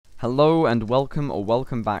Hello and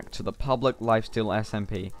welcome back to the public lifesteal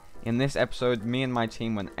SMP. In this episode, me and my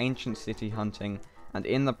team went ancient city hunting, and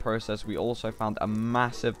in the process we also found a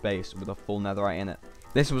massive base with a full netherite in it.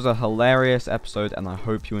 This was a hilarious episode and I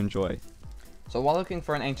hope you enjoy. So while looking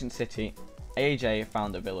for an ancient city, AJ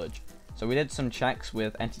found a village. So we did some checks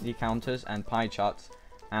with entity counters and pie charts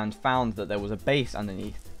and found that there was a base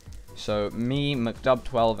underneath. So me,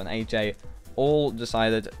 McDub12 and AJ all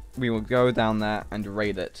decided we would go down there and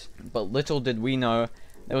raid it. But little did we know,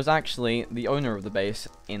 there was actually the owner of the base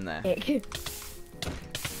in there.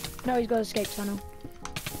 No, he's got an escape tunnel.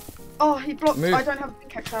 Oh, he blocked. Move. I don't have a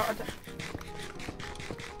pickaxe out.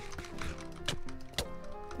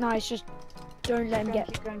 Nice, just don't let him get.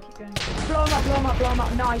 Keep going, keep going. Blow him up, blow him up, blow him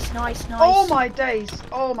up. Nice, nice, nice. Oh my days.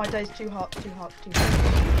 Oh my days. Too hot, too hot, too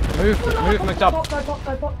hot. Move, McDub.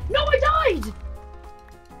 No, I died!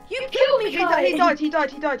 You killed me, guys! He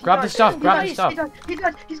died. Grab the stuff, grab the stuff. He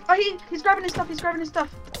died. He's grabbing his stuff,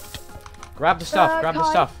 Grab the stuff, grab the Kai.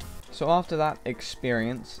 stuff. So after that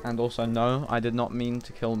experience, and also no, I did not mean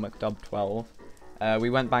to kill McDub12, we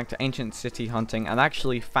went back to ancient city hunting and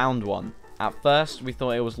actually found one. At first, we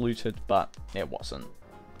thought it was looted, but it wasn't.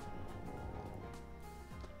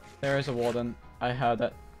 There is a warden. I heard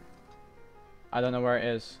it. I don't know where it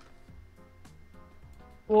is.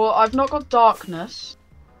 Well, I've not got darkness.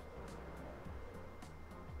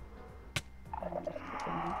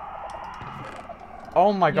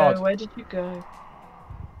 Oh my god. Yo, where did you go?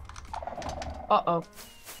 Uh-oh.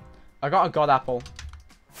 I got a god apple.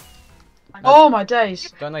 Oh my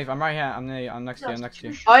days. Don't leave, I'm right here. I'm next to you, I'm next to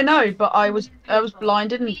you. I know, but I was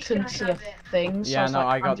blinded and couldn't see a thing. So Yeah, no,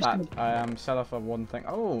 I I'm got just that. I set off a warden thing.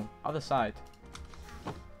 Oh, other side.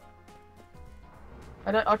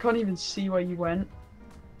 I can't even see where you went.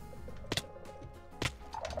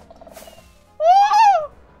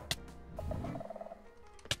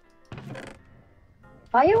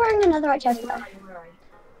 Why are you wearing another right chest? So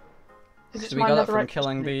we got it from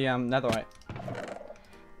killing the netherite.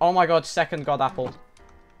 Oh my god, second god apple.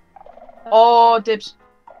 Oh, dibs.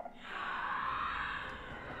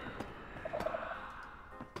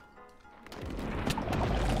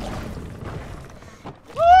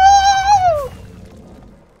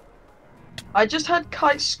 I just heard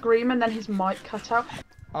Kite scream and then his mic cut out.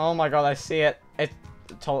 Oh my god, I see it.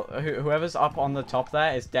 Whoever's up on the top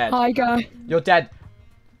there is dead. Hi, guy. You're dead.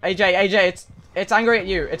 AJ, it's angry at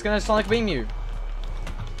you. It's gonna sonic beam you.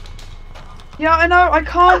 Yeah, I know. I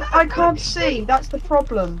can't see. That's the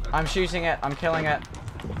problem. I'm shooting it. I'm killing it.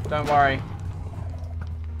 Don't worry.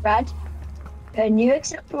 Brad, can you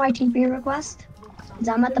accept my TP request? Because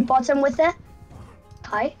I'm at the bottom with it.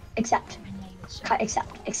 Kai, accept. Kai,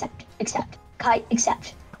 accept. Kai,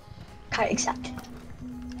 accept. Kai, accept.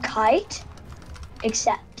 Kite,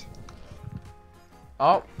 accept.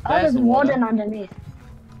 Oh, There's there's a the warden warden. underneath.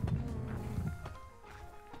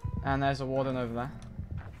 And there's a warden over there.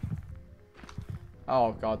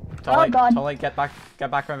 Oh god. Oh, God. Tolly, get back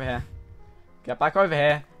over here. Get back over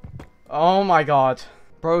here. Oh my god.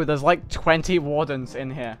 Bro, there's like 20 wardens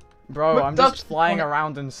in here. Bro, But I'm that's just flying the point.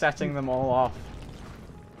 around and setting them all off.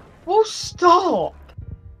 Oh, stop!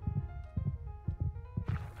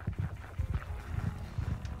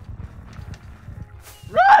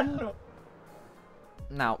 Run!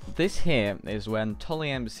 Now, this here is when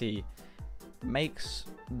Tolly MC makes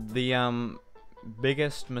the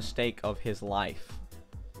biggest mistake of his life.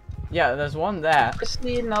 Yeah, there's one there. I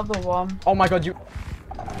see another one. Oh my god, you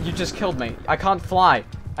just killed me. I can't fly.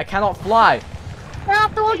 I cannot fly. Turn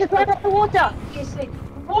off the water, turn off the water!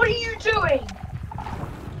 What are you doing?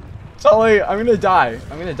 Tolly, I'm gonna die.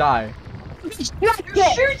 I'm gonna die. You're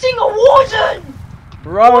shooting a warden!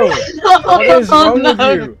 Bro, what is wrong with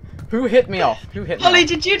you? Who hit me off? Who hit me Holly, off?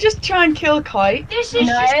 did you just try and kill Kite? This is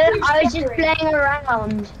No, I was just playing around.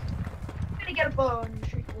 I'm gonna get a bow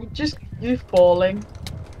and shoot. You falling.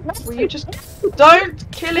 Will you just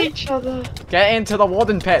don't kill each other? Get into the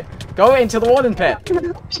warden pit. Go into the warden pit.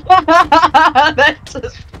 That's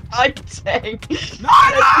just fighting. No!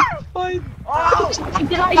 Fight. Oh!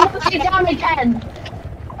 Did I knock you down again?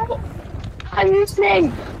 I'm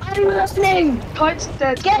listening. Kite's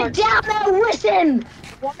dead. Get Kite's down there and listen.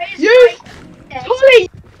 Why is You! my- Holly!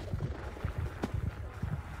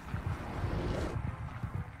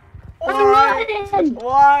 I'm running.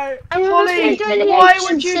 Why? I'm Holly, listening to the why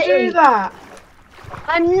ancient would you city. do that?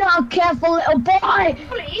 I'm not careful, little boy.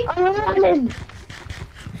 Holly? I'm running.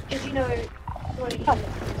 Because you know, Holly.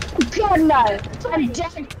 God no. I'm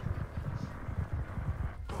dead.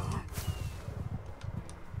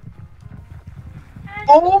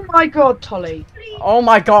 Oh my god, Tolly. Oh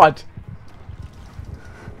my god.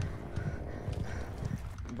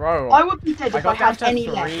 Bro, I would be dead I if I got down had to any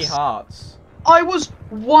 3 less. hearts. I was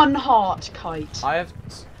 1 heart, Kite. I have.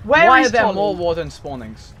 Where Why is are there Tommy? more warden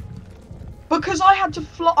spawnings? Because I had to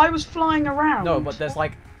fly. I was flying around. No, but there's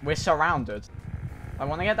like we're surrounded. I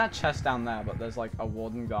want to get that chest down there, but there's like a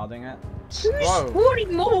warden guarding it. Who's Bro.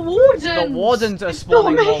 spawning more wardens? The wardens are It's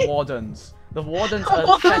spawning not more me. wardens. The wardens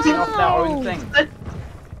are setting off their own thing.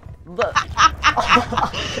 Look.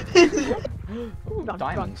 Ooh,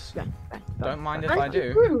 diamonds. Don't mind if I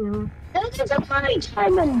do. Those are my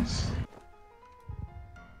diamonds.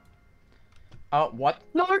 Oh, what?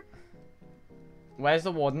 No. Where's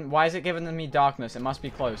the warden? Why is it giving me darkness? It must be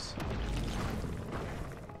close.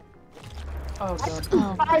 Oh I god.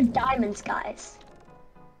 see 5 diamonds, guys.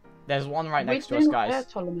 There's one right We've next to us, been guys. there,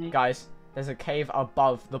 Ptolemy. Guys, there's a cave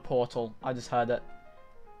above the portal. I just heard it.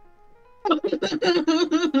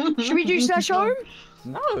 Should we do slash home?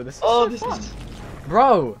 No, this is Oh, so this fun. is.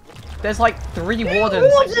 Bro, there's like 3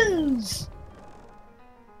 wardens. Wardens!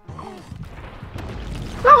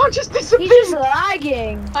 No, I just disappeared. He's just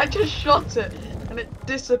lagging. I just shot it and it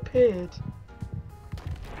disappeared.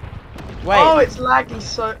 Wait, Oh, it's laggy.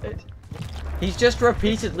 So he's just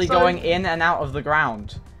repeatedly So- going in and out of the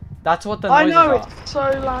ground. That's what the I noises know are. it's so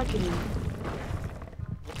laggy.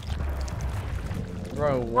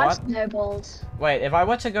 Bro, I've what? snowballs. Wait, if I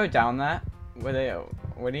were to go down there, would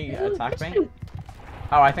he attack me?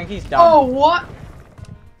 Oh, I think he's done. Oh, what?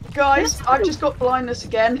 Guys, I've just got blindness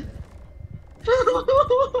again.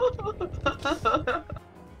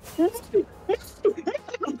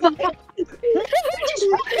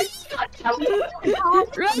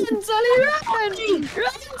 Run, Sully, run!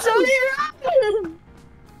 Run, Sully,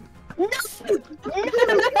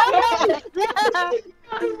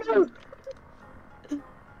 run!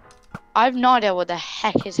 I have no idea what the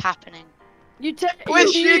heck is happening. We're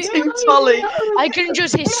shooting Tully. I can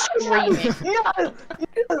just hear screaming. No!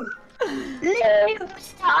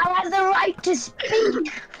 I have the right to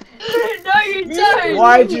speak! No, you don't!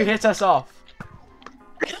 Why'd you hit us off?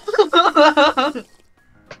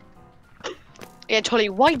 Yeah, Tolly,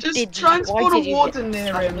 why Just did transport a you warden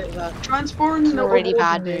near him. Transport a really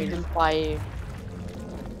bad warden near news him. by you?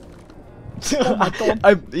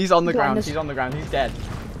 He's on the ground. Blindness. He's on the ground. He's dead.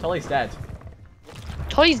 Tully's dead.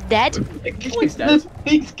 Tolly's dead? He's dead.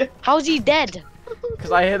 He's dead. How's he dead?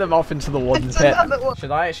 Because I hit him off into the warden's It's pit. another one.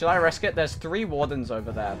 Should I risk it? There's 3 wardens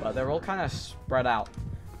over there, but they're all kind of spread out.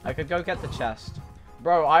 I could go get the chest.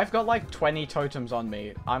 Bro, I've got like 20 totems on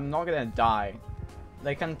me. I'm not gonna die.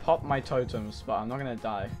 They can pop my totems, but I'm not gonna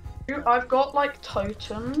die. I've got like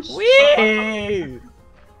totems. Whee!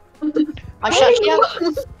 I should actually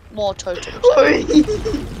have more totems.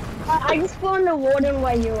 I can spawn the warden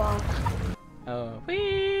where you are.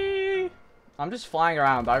 Whee! I'm just flying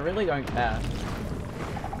around. I really don't care.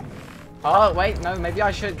 Oh, wait, no, maybe I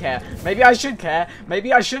should care. Maybe I should care.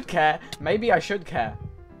 Maybe I should care. Maybe I should care.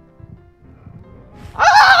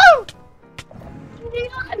 Oh!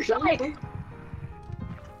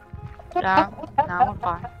 Yeah, now I'm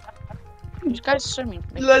fine. These guys are so mean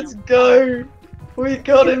to me. Let's go. We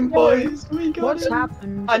got him, boys. We got What's him.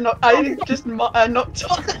 happened? I just knocked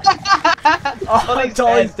Tully. Oh,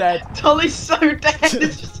 Tully's dead. Tully's so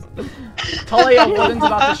dead. Tully, a warden's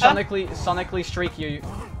about to sonically streak you.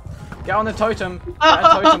 Get on the totem. Get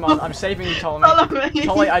a totem on. I'm saving you, Tully. Follow me.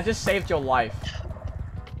 Tully, I just saved your life.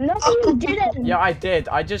 No, you didn't! Yeah, I did.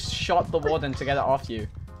 I just shot the warden to get it off you.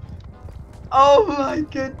 Oh my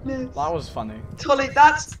goodness. That was funny. Tully,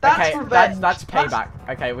 that's Okay, revenge. that's payback.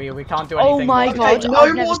 Okay, we can't do Oh anything. my more. Okay, God, no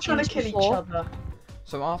I've never more seen trying to this kill each before. other.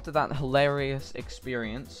 So after that hilarious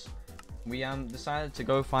experience, we decided to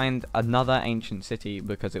go find another ancient city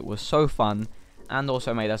because it was so fun, and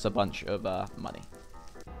also made us a bunch of money.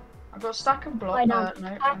 I've got a stack of blocks. I know.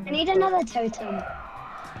 No, I need another totem.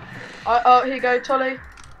 oh, here you go, Tully.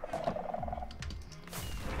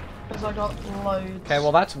 Because I got loads. Okay,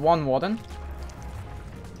 well that's 1 warden.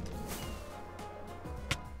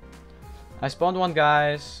 I spawned 1,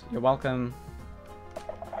 guys. You're welcome.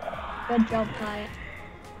 Good job, Kai.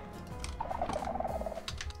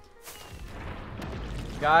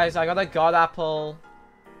 Guys, I got a god apple.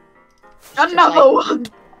 Another one.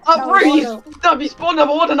 No, Reese, no. stop! You spawned a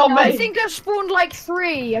warden on I me. think I've spawned like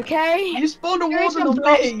 3, okay? You spawned a There is warden a on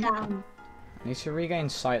block me. down. I need to regain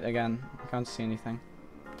sight again. I can't see anything.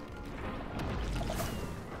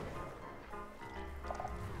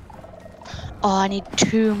 Oh, I need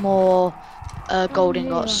 2 more gold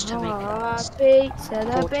ingots to make it. Heartbeat to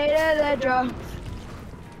the beat of the drum.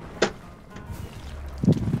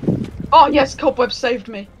 Oh yes, cobweb saved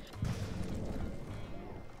me.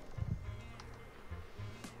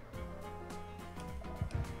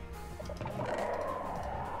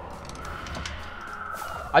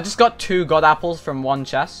 I just got 2 god apples from 1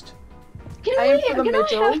 chest. Aim for the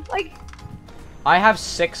middle. I have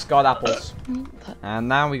 6 god apples. And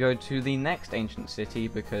now we go to the next ancient city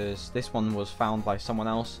because this one was found by someone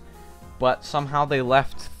else. But somehow they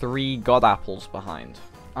left 3 god apples behind.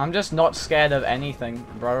 I'm just not scared of anything,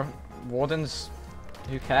 bro. Wardens,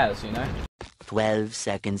 who cares, you know? 12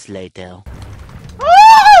 seconds later.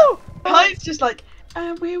 Kite's just like,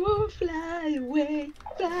 and we will fly away,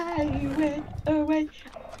 away.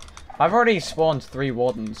 I've already spawned 3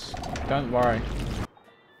 wardens. Don't worry.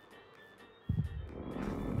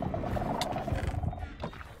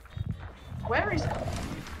 Where is it?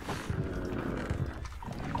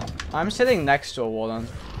 I'm sitting next to a warden.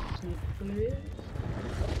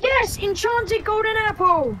 Yes, enchanted golden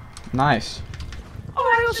apple. Nice.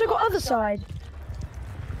 Oh, I also got other side.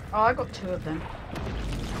 Oh, I got 2 of them.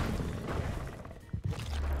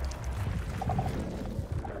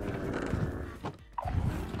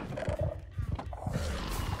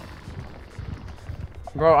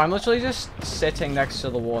 Bro, I'm literally just sitting next to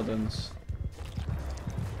the wardens.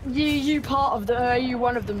 You part of the? Are you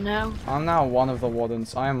one of them now? I'm now one of the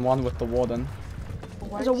wardens. I am one with the warden.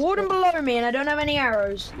 There's a warden below me, and I don't have any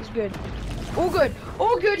arrows. It's good. All good.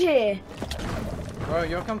 All good here. Bro,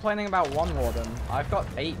 you're complaining about 1 warden. I've got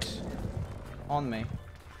 8 on me.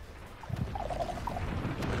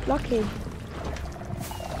 Lucky.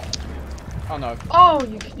 Oh no. Oh,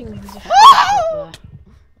 you're kidding me. There's a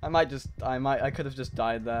there. I could have just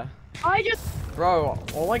died there. I just. Bro,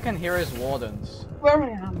 all I can hear is wardens. Where I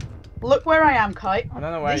am. Look where I am, Kite. I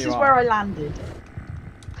don't know where This you is are. where I landed.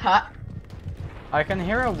 Ha. I can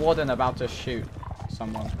hear a warden about to shoot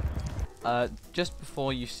someone. Just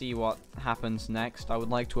before you see what happens next, I would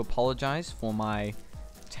like to apologize for my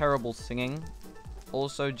terrible singing.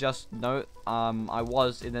 Also, just note, I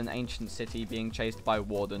was in an ancient city being chased by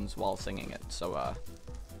wardens while singing it, so,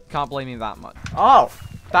 can't blame me that much. Oh!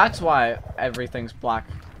 That's why everything's black,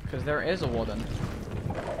 because there is a warden.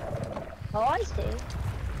 Oh, I see.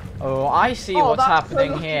 Oh, I see Oh, what's that's so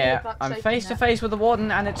happening lucky here. that I'm safety face to net. face with the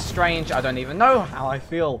warden, and it's strange. I don't even know how I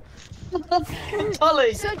feel.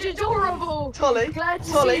 Tolly. Such adorable. Tolly. Glad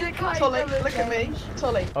to Tolly. see the kite Tolly. colour Look at me. change.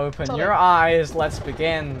 Tolly. Open Tolly. your eyes. Let's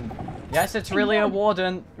begin. Yes, it's really a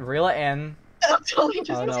warden. Reel it in. Tolly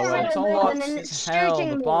just Oh no, real it's warden not. and it's Hell, shooting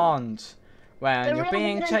the me. bond. When The you're real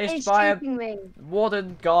being warden chased is by a shooting me.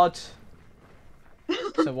 warden god.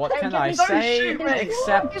 So what Don't can give I me- don't say shoot me.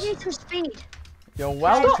 except Give me some speed. you're Stop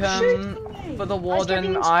welcome shooting me. for the giving warden.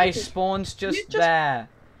 you I speed. spawned just just- there.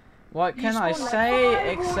 What can I spawned like say 5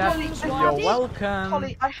 except wardens, you're Waddy. welcome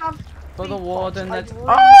Tolly, I have for the three warden pots. that's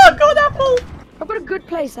I oh god apple. I've got a good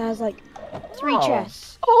place that has like 3 Oh.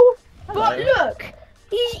 chests. Oh, But look,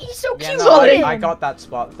 he's so Yeah, cute. no, look at I him. got that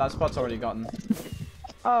spot. That spot's already gotten.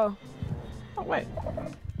 Oh, Oh wait.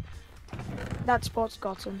 that spot's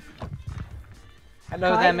gotten.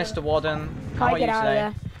 Hello Kai? there, Mr. Warden. How Kai, are you get out of today?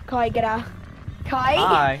 there. Kai, get out. Kai.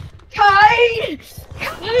 Hi. Kai.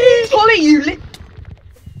 Tolly, you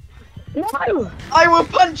No. I will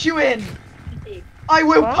punch you in. I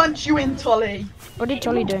will What? punch you in, Tolly. What did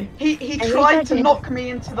Tolly do? He he tried to did. knock me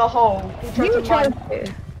into the hole. He tried You to tried mine-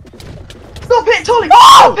 to. Stop it, Tolly!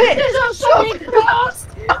 Stop it! There's a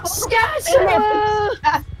scatter.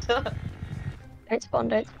 Don't spawn,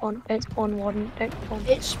 don't spawn, don't spawn, warden, don't spawn.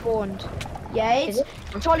 It spawned. Yeah, Is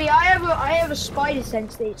it's Tolly. I have a spider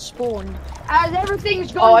sense that it spawned. As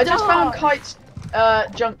everything's gone Oh, I just found dark. Kite's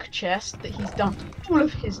junk chest that he's dumped all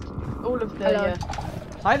of the. Hello.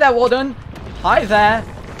 Hi there, Warden. Hi there.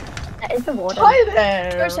 That is the warden. Hi Go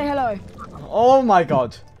there. say hello. Oh my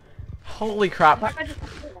god. Holy crap.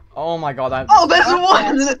 Oh my god. Oh, there's a one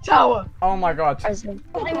in the tower. Oh my god. President.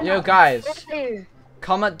 Yo guys, Ew.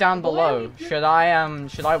 comment down below. Should I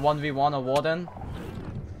 1v1 a Warden?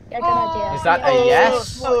 Yeah, good idea. Is that a Oh,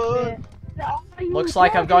 yes? oh. Looks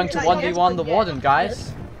like I'm going to Yes, 1v1 the yes. Warden,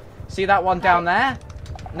 guys. See that one down there?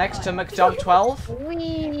 Next to McDog 12?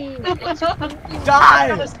 Wee. I Die!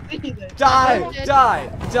 gotta see this. Die! Die!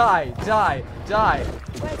 Die! Die! Die!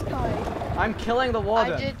 Where's Kai? I'm killing the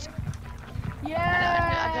Warden. I did.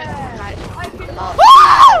 Yeah.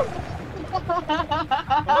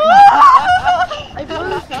 I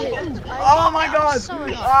moved it. Oh my god!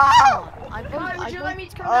 Sorry. Ah! I moved. Kai, would you let me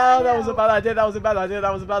come Oh, down that was a now? bad idea. That was a bad idea.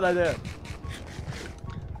 That was a bad idea.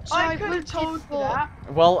 I could have told you that.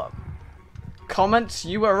 Well, comments,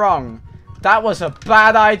 you were wrong. That was a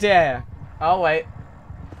bad idea. Oh, wait.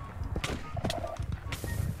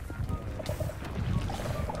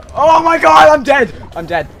 Oh my god, I'm dead. I'm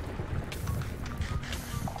dead.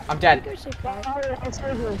 I'm dead. Go say Kai. It's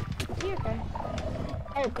over. You okay?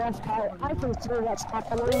 Oh gosh, I can see what's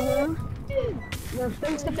happening here. You're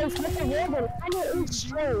face to face with the warden, and it is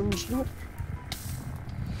strange.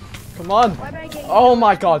 Come on. Oh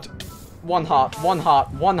my god. One heart, one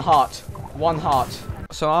heart, one heart, one heart.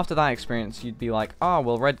 So after that experience, you'd be like, oh,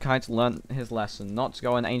 well, Red Kite's learnt his lesson, not to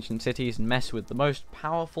go in ancient cities and mess with the most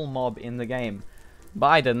powerful mob in the game. But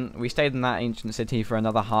I didn't. We stayed in that ancient city for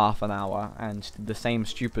another half an hour and did the same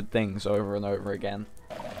stupid things over and over again.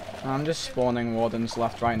 I'm just spawning wardens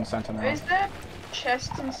left, right, and center now. Is there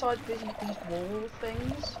chests inside these wall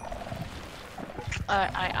things?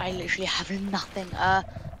 I literally have nothing.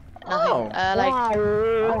 Oh. Like.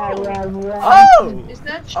 Oh! Is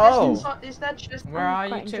there chest inside? Is there chest? Where are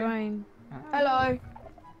you Quite two? enjoying. Hello.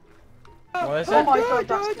 What is Oh it? my god,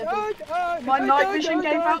 that's heavy. My night vision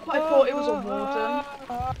gave out, but I thought it was a warden.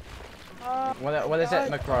 What is it,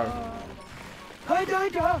 Macleod?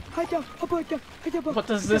 What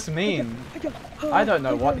does this mean? I don't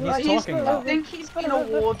know what he's talking I about. think he's been a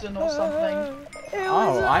warden or something.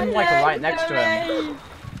 Oh, I'm like right next to him.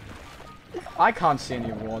 I can't see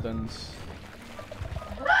any wardens.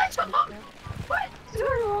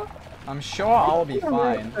 I'm sure I'll be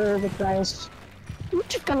fine.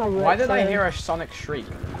 Why did I hear a sonic shriek?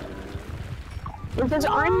 Because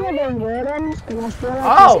I'm with the warden, and I feel like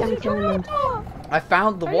Oh! he's gonna kill me. I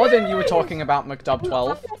found the warden you were talking about,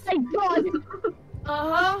 McDub12.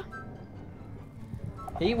 Uh-huh.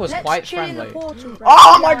 He was Let's quite chill in the friendly. portal, bro.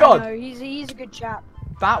 Oh my Yeah, I god! know, he's a good chap.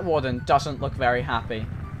 That warden doesn't look very happy.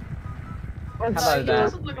 Hello He there.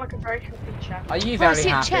 doesn't look like a very happy chap. Are you Oh, I very see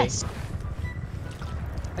a happy? chest.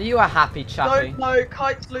 Are you a happy chappy? No,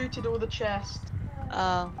 Kite's looted all the chests.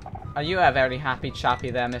 Oh. Are you a very happy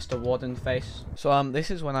chappy there, Mr. Warden Face? So, this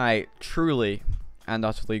is when I truly and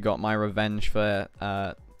utterly got my revenge for,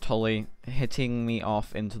 Tolly hitting me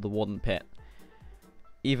off into the Warden pit.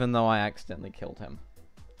 Even though I accidentally killed him.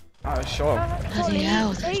 Oh, sure. Bloody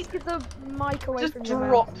hell. Take the mic away Just from your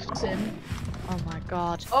mouth. dropped him. Oh my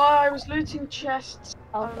god. Oh, I was looting chests.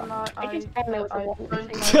 Oh, And I just found there was a warden.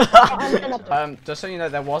 don't know. Just so you know,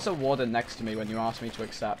 there was a warden next to me when you asked me to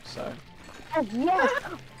accept, so... Oh, yes!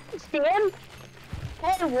 Sam?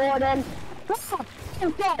 Hey, warden! Oh,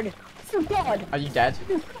 God! Oh, God! Are you dead?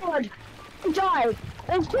 Oh, God! I died!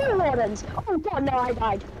 There's two wardens! Oh, God, no, I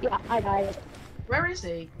died. Yeah, I died. Where is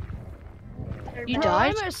he? You Bro,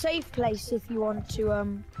 died? I'm at a safe place if you want to,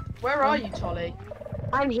 Where are you, Tolly?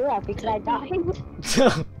 I'm here because I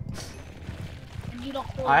died.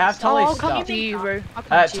 I have Tolly's I'll come stuff. to you, bro. I'll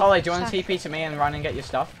come to you. Tolly, do you want to TP to me and run and get your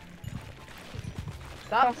stuff?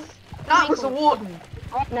 That was a warden.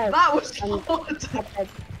 Oh, no. That was a warden.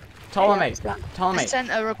 Ptolemy, I Ptolemy, sent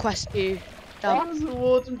a request to you. That was a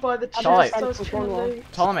warden by the chest. Tolly. I was trying to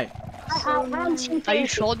loot. Ptolemy. Are you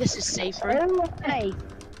sure this is safe, bro? Hey,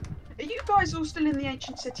 Are you guys all still in the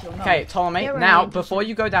ancient city or not? Okay, Ptolemy, Yeah, we're now, in. before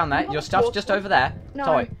you go down there, your stuff's just over there. No.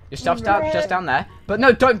 Tolly, your stuff's just down there. But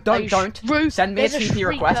no, don't. Rude. Send me a There's a TP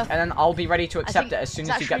request, shrieker. and then I'll be ready to accept think it as soon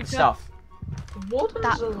it's as you that get the shrieker. stuff. The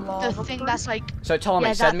warden's The alive. thing that's like. So, Ptolemy,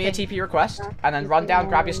 Yeah, send that me a thing. TP request, and then run down,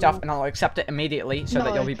 grab your stuff, and I'll accept it immediately so that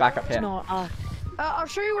No, you'll be back up It's here. not. I'll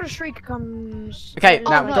show you what a shrieker comes. Okay, Oh,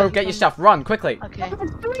 now no, go you get your can't. stuff. Run, quickly. Okay.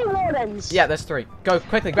 there's three wardens. Yeah, there's 3. Go,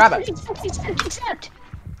 quickly, grab it. Accept.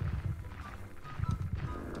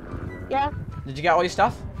 Yeah. Did you get all your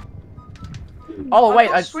stuff? Oh, wait,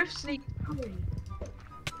 I swift sneak.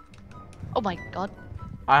 Oh my god.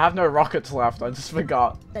 I have no rockets left, I just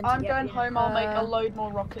forgot. I'm going home. I'll make a load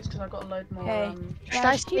more rockets because I've got a load more. Hey. Should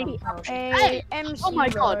I speak? Hey! MC Oh my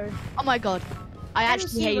god. bro. Oh my god. I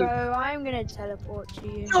actually hate MC you. bro, I'm gonna teleport to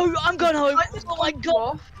you. No, I'm going home. I just Oh my took god.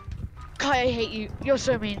 off. Kai, I hate you. You're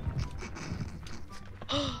so mean.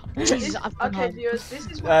 Jesus, I've gone Okay, home. viewers, this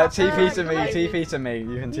is what TP to me, happened. TP to me.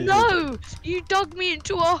 You can TP. No! You dug me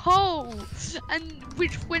into a hole! And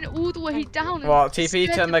which went all the way down. and Well, TP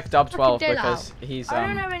to scared the McDub12 fucking dead because he's I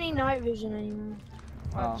don't have any night vision anymore.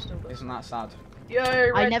 oh, I've still got isn't that sad? Yo, I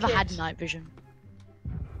red never kit. had night vision.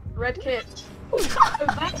 Red kit.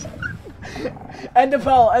 End the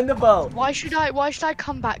bell, end the bell, Why should I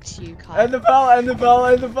come back to you, Kai? end the bell, end the bell,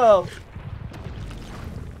 end the bell.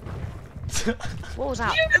 What was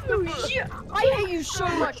that? I hate you so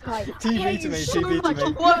much, Kai. TP to me, TP to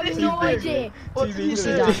me. What You is have no TP. idea. TP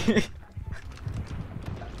to me.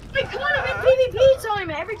 I can't even PvP time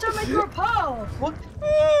it every time I throw a pearl.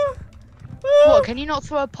 What? Can you not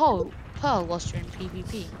throw a pearl whilst you're in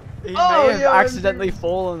PvP? He Oh, may have yeah, accidentally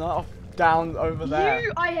fallen off down over there.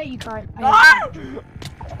 I hate you, Kai. Ah!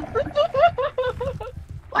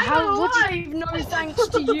 I'm How would alive, no thanks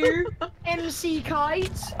to you, MC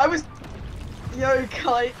Kite. I was. Yo,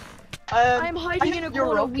 Kite. I'm hiding I in a hate your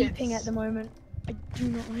corner rockets. weeping at the moment. I do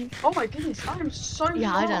not like. Oh my goodness, I am so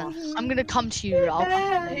Yeah, I lost. don't. I'm gonna come to you, Ralph.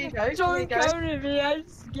 Here you go. Here you Don't go. go to me. I'm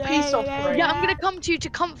scared. Peace offering. Yeah, I'm gonna come to you to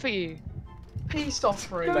comfort you. Peace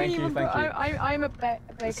offering. Thank you, thank you. I'm a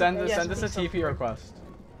baker. Send Yes, us a please TP request.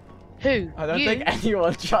 Who? I don't you? think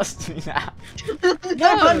anyone trusts me now.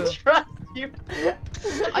 No. Trust you.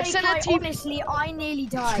 I've sent a TP. Honestly, I nearly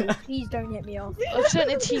died. Please don't hit me off. I've sent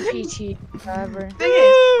a TP to you. Forever. Thing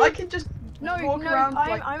is, I can just No, walk around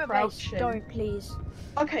like I'm a base. crouching. Don't, please.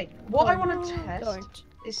 Okay, what I want to test Don't.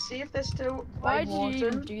 is see if there's still Why a did you warden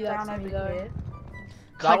even do that down to over me, though? here.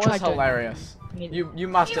 That was tried to- hilarious. You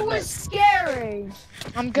must It admit. was scary.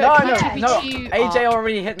 I'm No, going no, to TP no. to you. AJ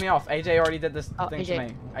already hit me off. AJ already did this Oh, thing to AJ.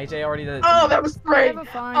 me. AJ already did it. Oh, that was 3. Never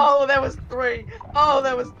fine. Oh, that was 3. Oh,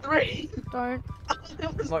 that was 3. Don't.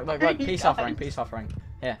 That was Look, 3, peace guys. offering, peace offering.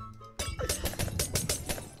 Here.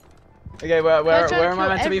 Okay, where trying to am I kill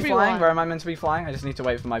meant to be flying? everyone. Where am I meant to be flying? I just need to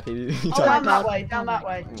wait for my PvP Oh, time. down that way, down that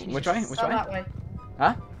way. Which way? Which Down way? that way.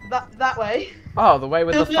 Huh? That way. Oh, the way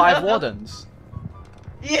with the 5 wardens.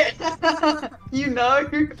 Yeah. You know.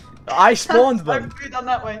 I spawned I them. flew down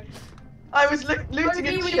that way. I was looting Be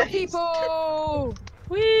and with your shit. people.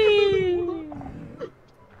 Whee!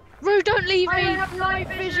 Rue, don't leave I me. have night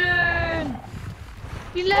vision.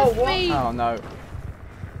 You left what? me. Oh no.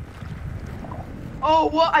 Oh,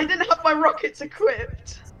 what? I didn't have my rockets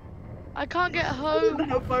equipped. I can't get I home. didn't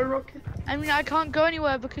have my rockets. I mean, I can't go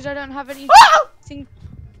anywhere because I don't have anything.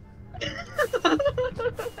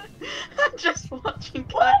 I'm just watching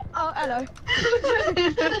Claire. Oh, hello.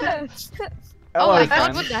 Oh my Hello,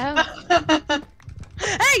 god, what friend. the hell?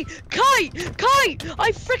 Hey, Kite! Kite!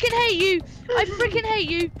 I freaking hate you! I freaking hate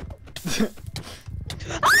you!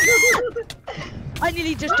 I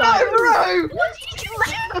nearly just died. Bro! What did you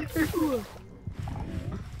do?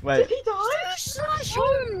 Wait. Did he die? Slash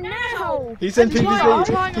home now. He's in I'm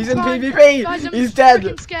trying, PvP. He's in I'm trying. PvP. Guys, I'm He's dead.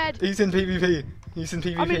 freaking scared. He's in PvP. He's in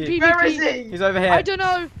I'm in PvP. PvP. Where is he? He's over I here. don't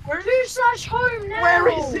know. Slash home now. Where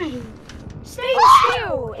is he? Stay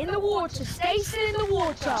still in the water. Stay still in the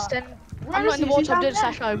water. Then Where I'm is not in the he? Is he water, I'm down doing there?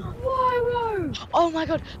 slash home. Why, whoa? Oh my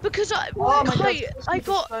god, because I, Oh my Kite, god, I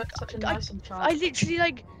got, such a I- nice child. I literally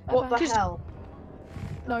like, What the 'cause- hell?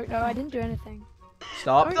 No, I didn't do anything.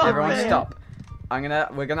 Stop. Stop Everyone it. stop. We're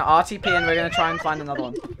gonna RTP and we're gonna try and find another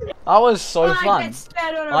one. That was so I fun. get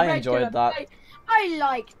scared on a I regular enjoyed that. base. I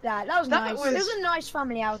liked that. That was That nice. was- It was a nice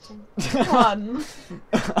family outing. Fun.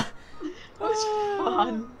 It was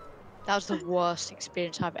fun. that was the worst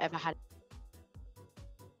experience I've ever had.